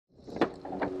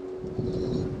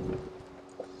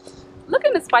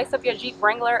to spice up your Jeep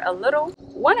Wrangler a little?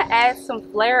 Want to add some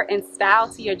flair and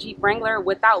style to your Jeep Wrangler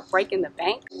without breaking the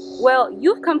bank? Well,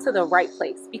 you've come to the right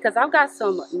place because I've got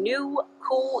some new,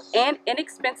 cool, and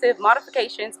inexpensive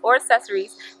modifications or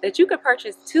accessories that you can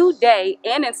purchase today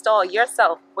and install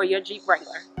yourself for your Jeep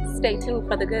Wrangler. Stay tuned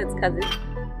for the goods, cousin.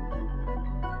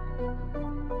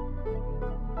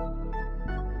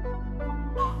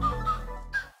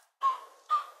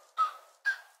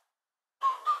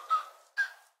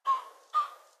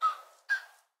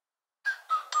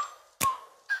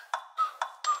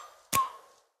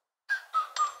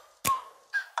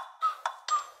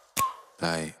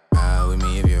 Like, ride with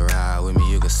me if you ride with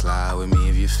me, you can slide with me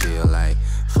if you feel like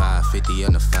 550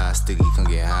 on the 5 sticky, come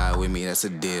get high with me, that's a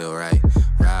deal, right?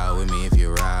 Ride with me if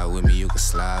you ride with me, you can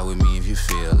slide with me if you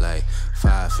feel like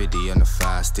 550 on the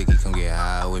 5 sticky, come get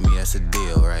high with me, that's a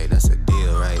deal, right? That's a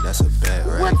deal, right? That's a bet,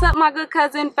 right? What's up, my good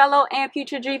cousin, fellow and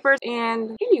future Jeepers,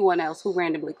 and anyone else who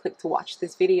randomly clicked to watch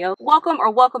this video?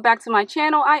 Welcome back to my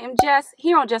channel. I am Jess,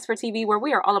 here on Jess4TV, where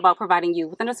we are all about providing you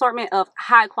with an assortment of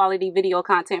high quality video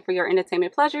content for your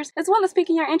entertainment pleasures, as well as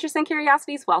piquing your interests and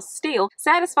curiosities while still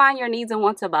satisfying your needs and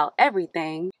wants about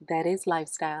everything that is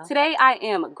lifestyle. Today, I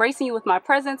am gracing you with my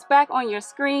presence back on your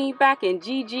screen, back in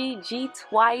G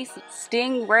twice,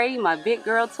 Stingray, my big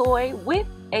girl toy, with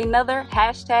another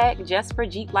hashtag Just for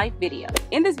Jeep Life video.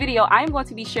 In this video, I am going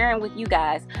to be sharing with you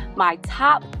guys my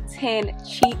top 10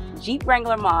 cheap Jeep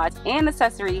Wrangler mods and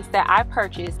accessories that I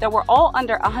purchased that were all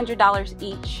under $100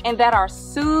 each and that are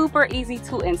super easy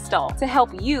to install to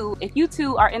help you if you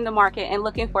too are in the market and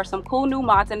looking for some cool new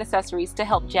mods and accessories to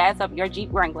help jazz up your Jeep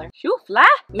Wrangler. Shoo fly!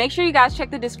 Make sure you guys check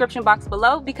the description box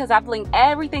below because I've linked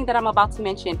everything that I'm about to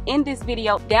mention in this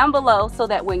video down below so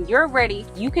that when you're ready,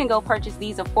 you can go purchase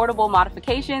these affordable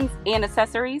modifications and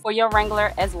accessories for your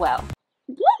Wrangler as well.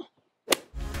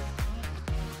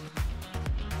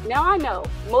 Now I know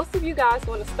most of you guys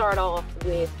want to start off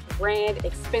with brand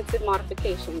expensive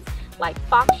modifications like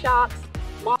Fox shocks,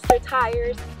 monster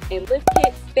tires, and lift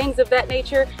kits, things of that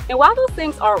nature. And while those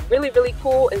things are really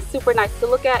cool and super nice to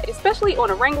look at, especially on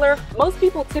a Wrangler, most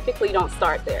people typically don't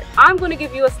start there. I'm going to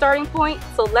give you a starting point,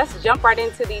 so let's jump right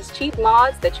into these cheap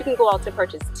mods that you can go out to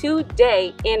purchase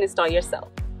today and install yourself.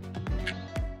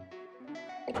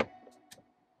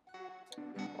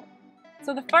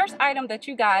 So the first item that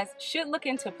you guys should look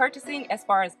into purchasing as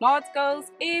far as mods goes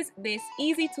is this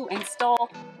easy to install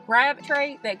grab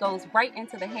tray that goes right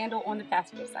into the handle on the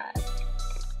passenger side.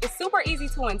 It's super easy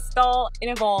to install. It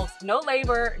involves no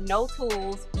labor, no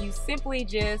tools. You simply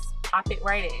just pop it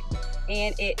right in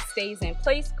and it stays in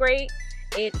place great.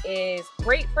 It is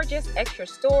great for just extra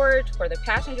storage for the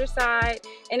passenger side,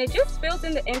 and it just fills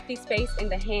in the empty space in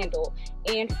the handle.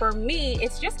 And for me,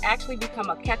 it's just actually become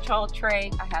a catch-all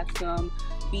tray. I have some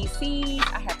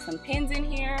BCs, I have some pins in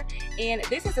here, and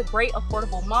this is a great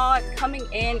affordable mod coming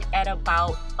in at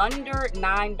about under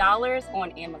 $9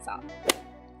 on Amazon.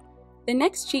 The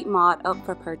next cheap mod up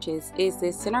for purchase is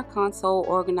this center console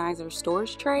organizer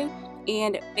storage tray,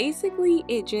 and basically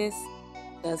it just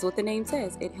does what the name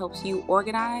says. It helps you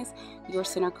organize your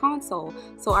center console.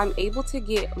 So I'm able to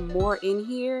get more in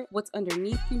here. What's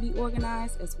underneath can be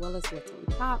organized as well as what's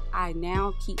on top. I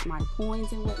now keep my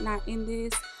coins and whatnot in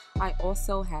this. I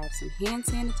also have some hand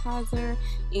sanitizer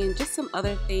and just some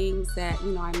other things that,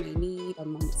 you know, I may need a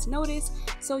moment's notice.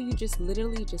 So you just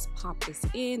literally just pop this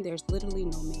in. There's literally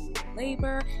no manual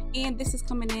labor, and this is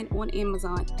coming in on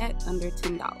Amazon at under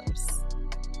 $10.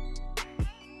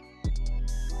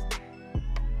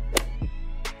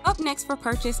 Up next for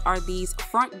purchase are these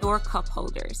front door cup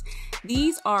holders.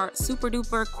 These are super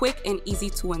duper quick and easy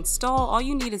to install. All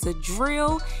you need is a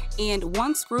drill, and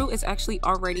one screw is actually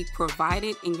already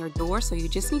provided in your door, so you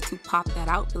just need to pop that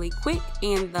out really quick,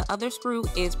 and the other screw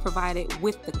is provided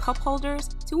with the cup holders.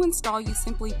 To install, you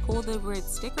simply pull the red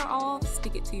sticker off,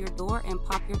 stick it to your door, and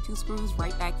pop your 2 screws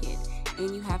right back in,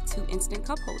 and you have 2 instant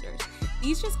cup holders.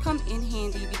 These just come in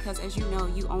handy because, as you know,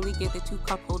 you only get the 2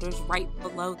 cup holders right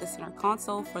below the center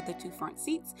console for the 2 front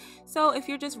seats. So if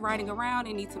you're just riding around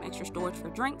and need some extra storage for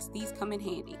drinks, these come in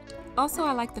handy. Also,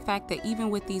 I like the fact that even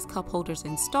with these cup holders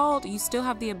installed, you still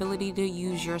have the ability to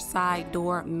use your side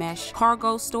door mesh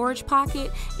cargo storage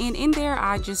pocket, and in there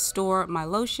I just store my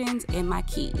lotions and my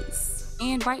keys.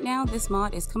 And right now this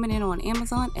mod is coming in on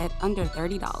Amazon at under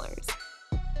 $30.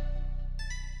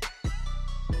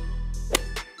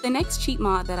 The next cheap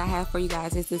mod that I have for you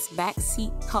guys is this back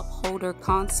seat cup holder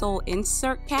console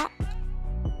insert cap.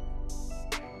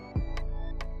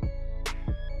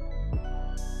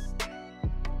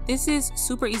 This is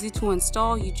super easy to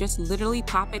install. You just literally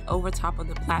pop it over top of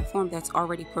the platform that's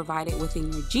already provided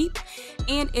within your Jeep,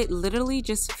 and it literally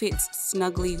just fits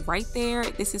snugly right there.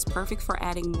 This is perfect for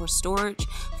adding more storage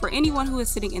for anyone who is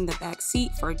sitting in the back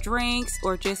seat for drinks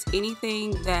or just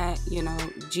anything that, you know,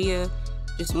 Gia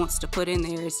just wants to put in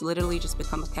there. It's literally just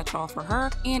become a catch-all for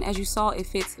her, and as you saw, it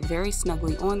fits very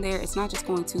snugly on there. It's not just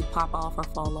going to pop off or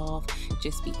fall off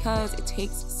just because. It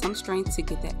takes some strength to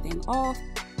get that thing off.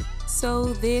 So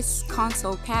this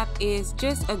console cap is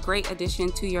just a great addition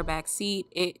to your back seat.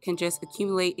 It can just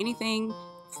accumulate anything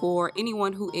for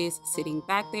anyone who is sitting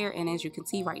back there, and as you can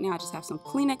see right now, I just have some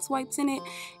Kleenex wipes in it.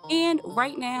 And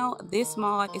right now this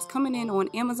mod is coming in on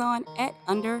Amazon at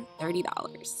under $30.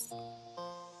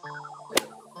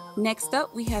 Next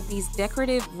up, we have these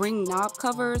decorative ring knob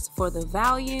covers for the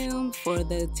volume, for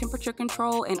the temperature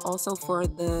control, and also for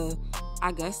the,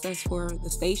 I guess that's for the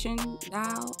station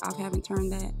dial. I haven't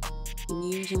turned that in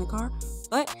years in a car.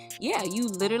 But yeah, you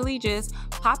literally just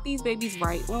pop these babies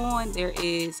right on. There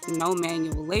is no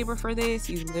manual labor for this.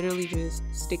 You literally just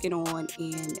stick it on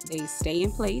and they stay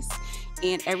in place,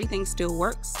 and everything still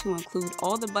works, to include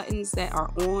all the buttons that are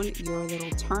on your little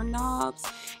turn knobs.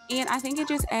 And I think it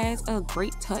just adds a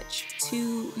great touch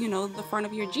to, you know, the front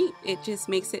of your Jeep. It just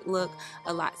makes it look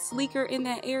a lot sleeker in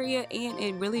that area, and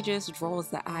it really just draws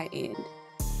the eye in.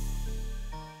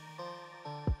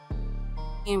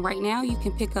 And right now you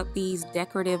can pick up these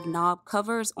decorative knob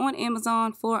covers on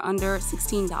Amazon for under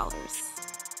 $16.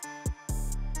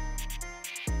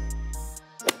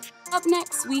 Up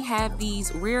next, we have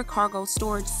these rear cargo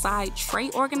storage side tray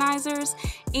organizers,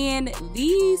 and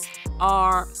these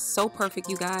are so perfect,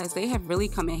 you guys. They have really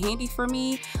come in handy for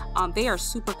me. They are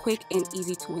super quick and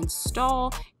easy to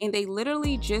install, and they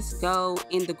literally just go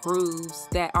in the grooves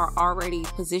that are already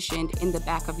positioned in the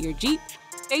back of your Jeep.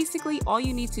 Basically, all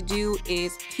you need to do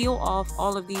is peel off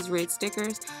all of these red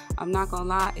stickers. I'm not gonna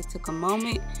lie, it took a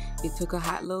moment. It took a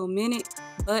hot little minute,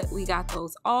 but we got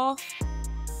those off.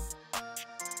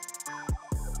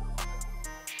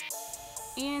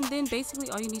 And then basically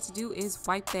all you need to do is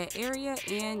wipe that area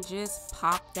and just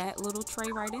pop that little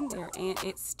tray right in there, and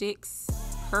it sticks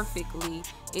perfectly.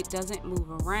 It doesn't move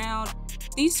around.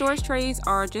 These storage trays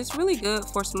are just really good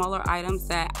for smaller items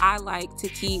that I like to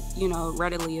keep, you know,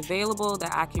 readily available,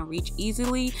 that I can reach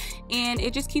easily, and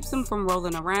it just keeps them from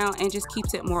rolling around and just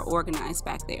keeps it more organized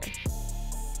back there.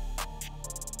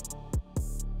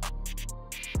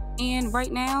 And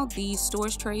right now, these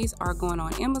storage trays are going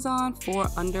on Amazon for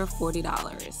under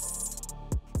 $40.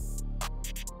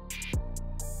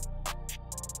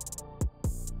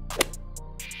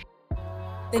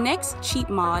 The next cheap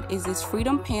mod is this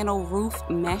Freedom Panel Roof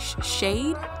Mesh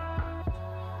Shade.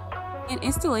 And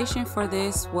installation for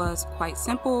this was quite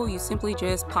simple. You simply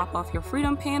just pop off your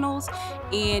Freedom panels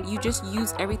and you just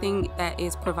use everything that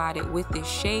is provided with this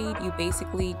shade. You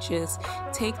basically just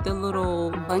take the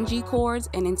little bungee cords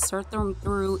and insert them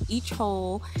through each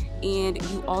hole, and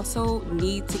you also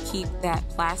need to keep that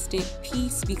plastic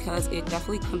piece because it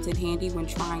definitely comes in handy when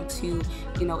trying to,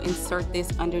 you know, insert this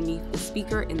underneath the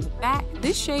speaker in the back.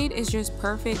 This shade is just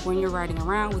perfect when you're riding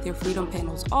around with your Freedom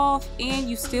panels off, and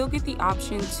you still get the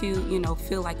option to, you know,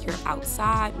 feel like you're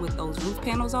outside with those roof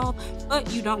panels off,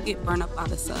 but you don't get burned up by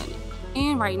the sun.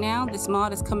 And right now, this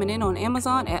mod is coming in on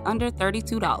Amazon at under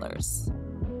 $32.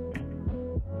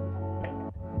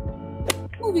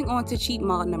 Moving on to cheap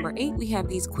mod number 8, we have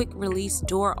these quick release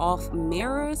door off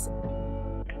mirrors.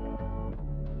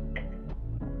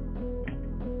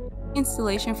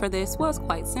 Installation for this was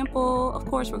quite simple. Of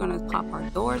course, we're going to pop our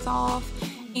doors off,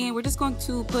 and we're just going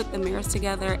to put the mirrors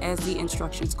together as the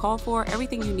instructions call for.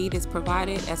 Everything you need is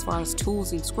provided as far as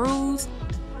tools and screws.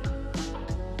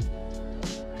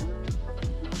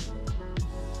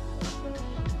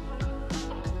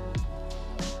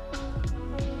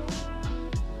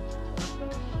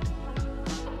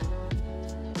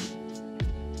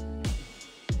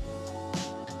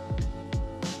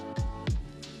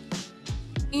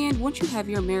 And once you have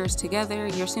your mirrors together,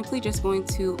 you're simply just going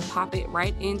to pop it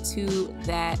right into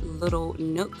that little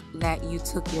nook that you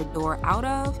took your door out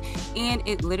of, and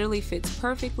it literally fits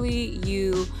perfectly.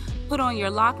 You put on your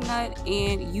lock nut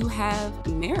and you have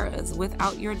mirrors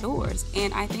without your doors.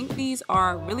 And I think these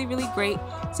are really, really great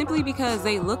simply because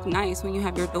they look nice when you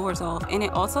have your doors off, and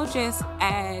it also just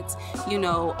adds, you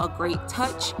know, a great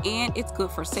touch, and it's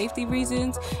good for safety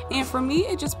reasons. And for me,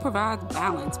 it just provides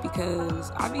balance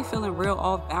because I be feeling real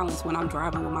off balance when I'm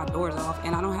driving with my doors off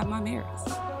and I don't have my mirrors.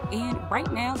 And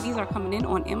right now, these are coming in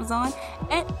on Amazon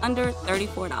at under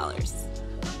 $34.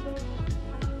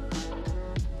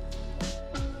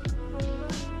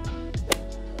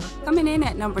 Coming in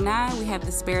at number 9, we have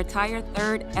the spare tire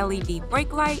third LED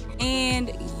brake light.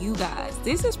 And you guys,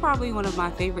 this is probably one of my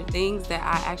favorite things that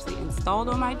I actually installed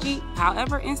on my Jeep.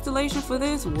 However, installation for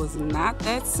this was not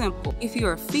that simple. If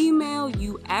you're a female,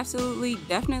 you absolutely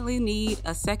definitely need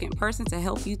a second person to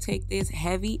help you take this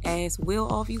heavy ass wheel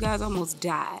off. You guys almost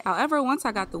died. However, once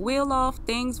I got the wheel off,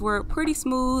 things were pretty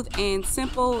smooth and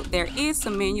simple. There is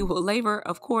some manual labor,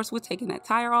 of course, with taking that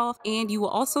tire off, and you will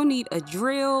also need a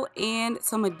drill and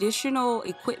some additional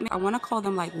equipment. I want to call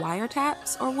them like wire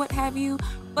taps or what have you,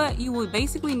 but you will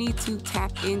basically need to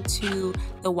tap into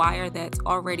the wire that's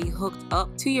already hooked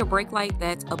up to your brake light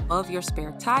that's above your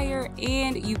spare tire,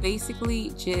 and you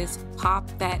basically just pop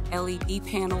that LED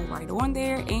panel right on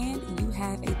there and you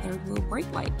have a third wheel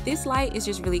brake light. This light is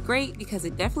just really great because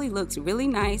it definitely looks really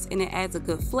nice and it adds a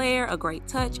good flare, a great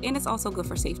touch, and it's also good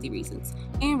for safety reasons.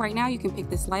 And right now you can pick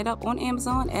this light up on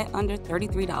Amazon at under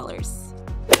 $33.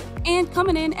 And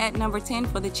coming in at number 10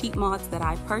 for the cheap mods that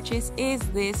I purchased is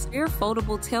this rear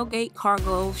foldable tailgate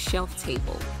cargo shelf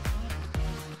table.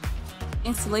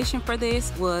 Installation for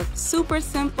this was super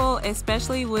simple,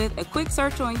 especially with a quick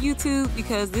search on YouTube,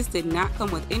 because this did not come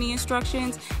with any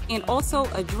instructions, and also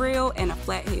a drill and a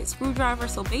flathead screwdriver.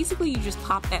 So basically you just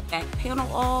pop that back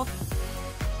panel off.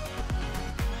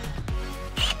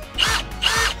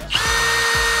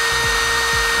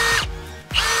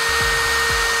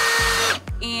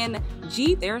 And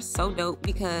Jeep, they're so dope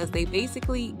because they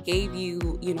basically gave you,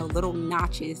 little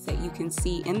notches that you can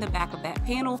see in the back of that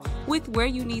panel with where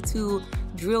you need to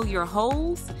drill your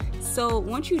holes. So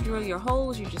once you drill your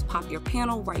holes, you just pop your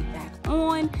panel right back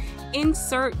on,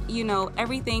 insert,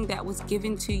 everything that was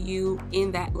given to you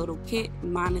in that little kit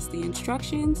minus the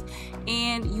instructions,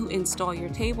 and you install your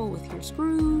table with your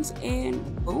screws, and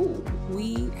boom,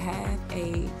 we have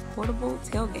a portable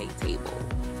tailgate table.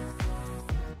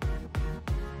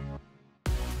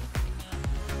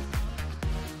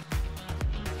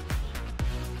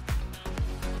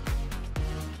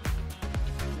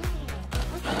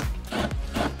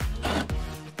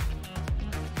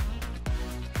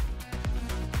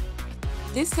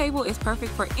 This table is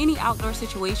perfect for any outdoor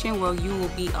situation where you will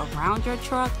be around your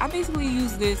truck. I basically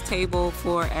use this table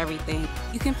for everything.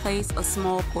 You can place a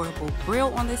small portable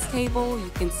grill on this table. You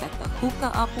can set the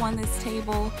hookah up on this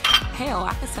table. Hell,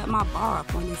 I can set my bar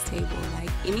up on this table. Like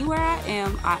anywhere I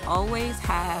am, I always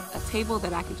have a table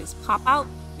that I can just pop out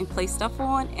and place stuff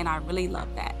on, and I really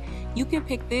love that. You can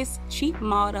pick this cheap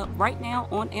mod up right now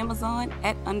on Amazon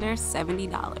at under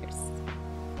 $70.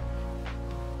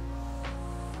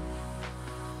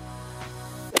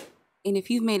 And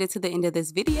if you've made it to the end of this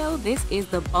video, this is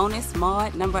the bonus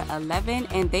mod number 11,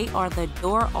 and they are the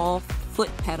door off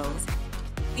foot pedals.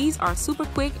 These are super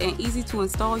quick and easy to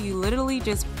install. You literally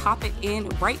just pop it in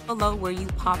right below where you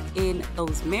pop in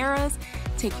those mirrors.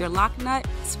 Take your lock nut,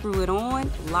 screw it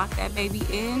on, lock that baby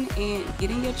in, and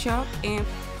get in your truck and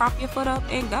prop your foot up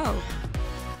and go.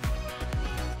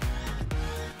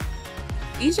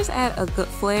 These just add a good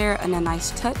flair and a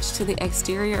nice touch to the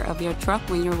exterior of your truck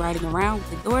when you're riding around with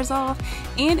the doors off,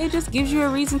 and it just gives you a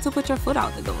reason to put your foot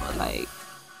out the door. Like,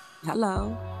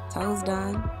 hello, toes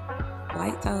done,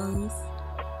 white toes.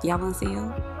 Y'all wanna see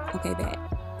them? Okay, bet.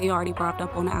 They already propped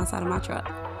up on the outside of my truck.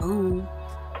 Boom.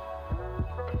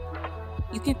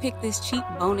 You can pick this cheap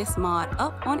bonus mod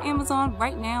up on Amazon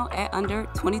right now at under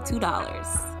 $22.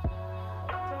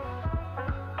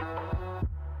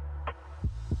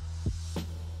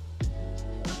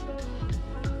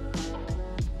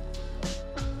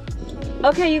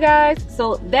 Okay, you guys,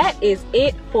 so that is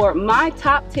it for my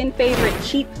top 10 favorite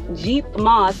cheap Jeep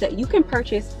mods that you can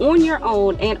purchase on your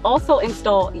own and also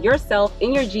install yourself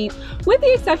in your Jeep. With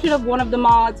the exception of one of the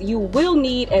mods, you will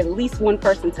need at least one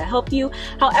person to help you.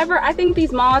 However, I think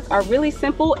these mods are really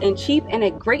simple and cheap and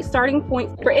a great starting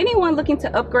point for anyone looking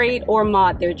to upgrade or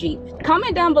mod their Jeep.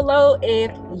 Comment down below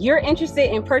if you're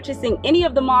interested in purchasing any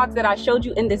of the mods that I showed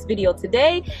you in this video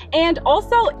today, and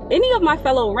also any of my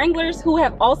fellow Wranglers who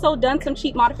have also done some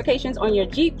cheap modifications on your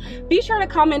Jeep. Be sure to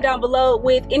comment down below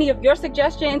with any of your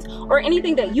suggestions or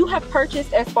anything that you have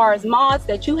purchased as far as mods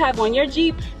that you have on your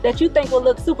Jeep that you think will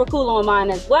look super cool on mine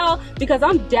as well, because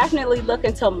I'm definitely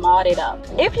looking to mod it up.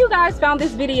 If you guys found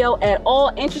this video at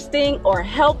all interesting or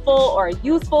helpful or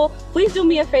useful, please do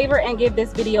me a favor and give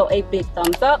this video a big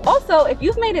thumbs up. Also, if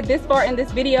you've made it this far in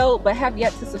this video but have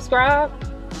yet to subscribe,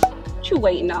 what you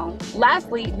waiting on?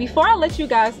 Lastly, before I let you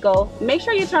guys go, make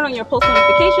sure you turn on your post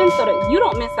notifications so that you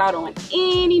don't miss out on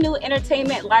any new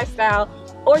entertainment, lifestyle,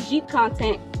 or Jeep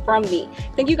content from me.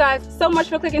 Thank you guys so much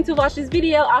for clicking to watch this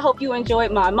video. I hope you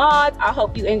enjoyed my mods. I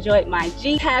hope you enjoyed my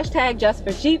Jeep.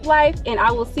 #Just4Jeep life, and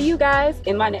I will see you guys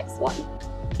in my next one.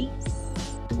 Peace.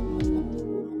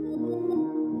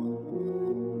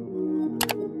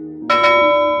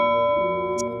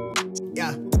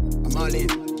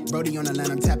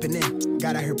 tapping in.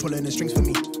 God out here pulling the strings for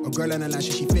me. A girl on the line,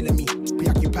 she feeling me.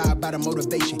 Preoccupied by the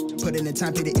motivation. Put in the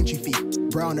time, pay the entry fee.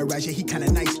 Bro on the rise, yeah, he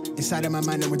kinda nice. Inside of my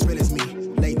mind, no one's real as me.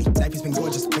 Lately, life has been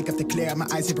gorgeous. Wake up to clear, my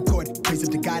eyes hit recorded. Praise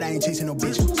up to God, I ain't chasing no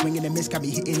bitch. Swinging the miss, got me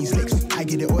hitting these licks. I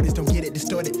get the orders, don't get it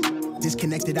distorted.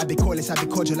 Disconnected, I've been cordless, I've been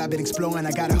cordial, I've been exploring.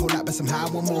 I got a whole lot, but somehow I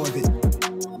want more of it.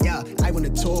 Yeah, I want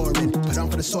to tour and put on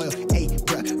for the soil. Hey,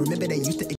 bruh, remember they used to